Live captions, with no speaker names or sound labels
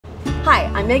Hi,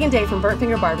 I'm Megan Day from Burnt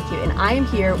Finger Barbecue, and I am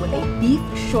here with a beef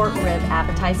short rib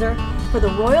appetizer for the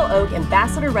Royal Oak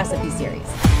Ambassador Recipe Series.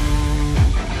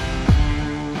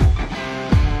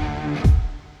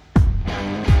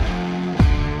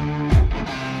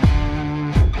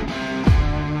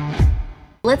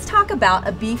 Let's talk about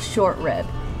a beef short rib.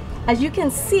 As you can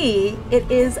see, it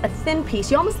is a thin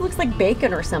piece. It almost looks like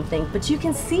bacon or something, but you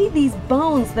can see these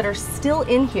bones that are still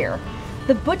in here.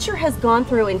 The butcher has gone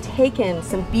through and taken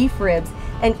some beef ribs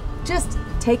and just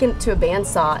taken it to a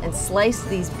bandsaw and sliced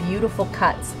these beautiful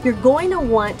cuts. You're going to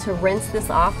want to rinse this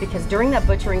off because during that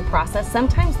butchering process,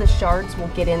 sometimes the shards will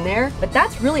get in there, but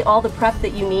that's really all the prep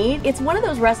that you need. It's one of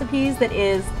those recipes that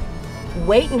is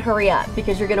wait and hurry up,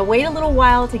 because you're gonna wait a little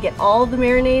while to get all of the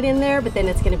marinade in there, but then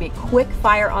it's gonna be a quick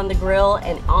fire on the grill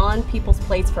and on people's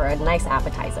plates for a nice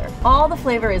appetizer. All the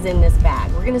flavor is in this bag.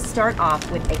 We're gonna start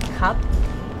off with a cup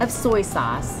of soy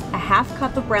sauce, a half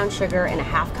cup of brown sugar, and a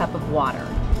half cup of water.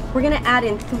 We're gonna add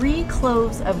in 3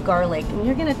 cloves of garlic, and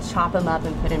you're gonna chop them up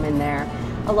and put them in there,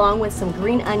 along with some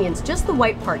green onions, just the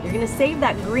white part. You're gonna save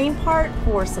that green part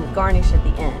for some garnish at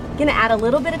the end. Gonna add a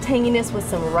little bit of tanginess with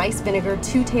some rice vinegar,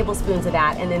 2 tablespoons of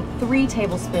that, and then 3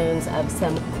 tablespoons of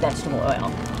some vegetable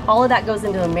oil. All of that goes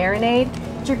into a marinade.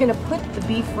 You're gonna put the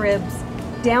beef ribs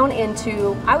down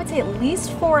into, I would say, at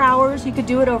least 4 hours. You could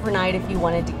do it overnight if you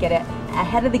wanted to get it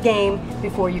ahead of the game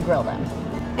before you grill them.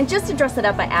 And just to dress it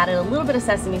up, I added a little bit of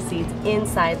sesame seeds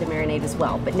inside the marinade as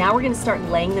well. But now we're gonna start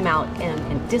laying them out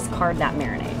and discard that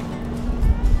marinade.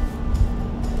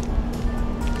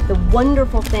 The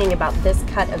wonderful thing about this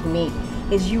cut of meat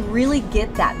is you really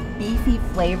get that beefy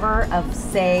flavor of,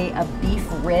 say, a beef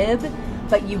rib,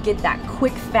 but you get that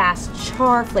quick, fast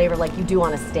char flavor like you do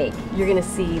on a steak. You're gonna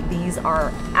see these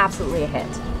are absolutely a hit.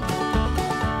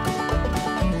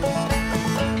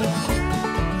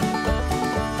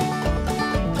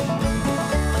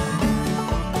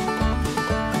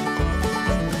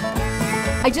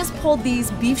 I just pulled these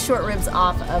beef short ribs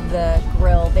off of the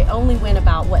grill. They only went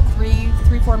about, what,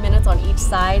 4 minutes on each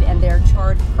side, and they're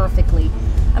charred perfectly.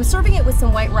 I'm serving it with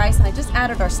some white rice, and I just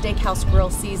added our Steakhouse Grill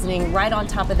seasoning right on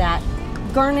top of that.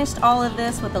 Garnished all of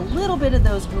this with a little bit of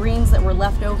those greens that were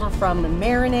left over from the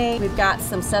marinade. We've got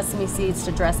some sesame seeds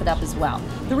to dress it up as well.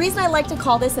 The reason I like to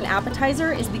call this an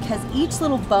appetizer is because each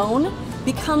little bone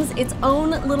becomes its own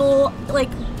little, like,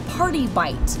 party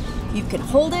bite. You can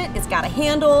hold it, it's got a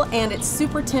handle, and it's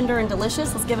super tender and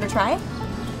delicious. Let's give it a try.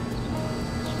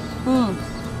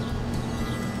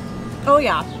 Oh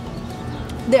yeah.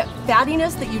 The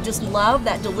fattiness that you just love,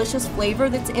 that delicious flavor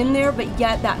that's in there, but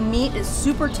yet that meat is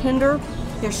super tender.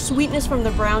 There's sweetness from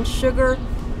the brown sugar.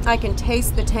 I can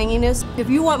taste the tanginess. If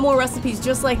you want more recipes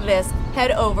just like this,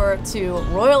 head over to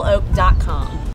royaloak.com.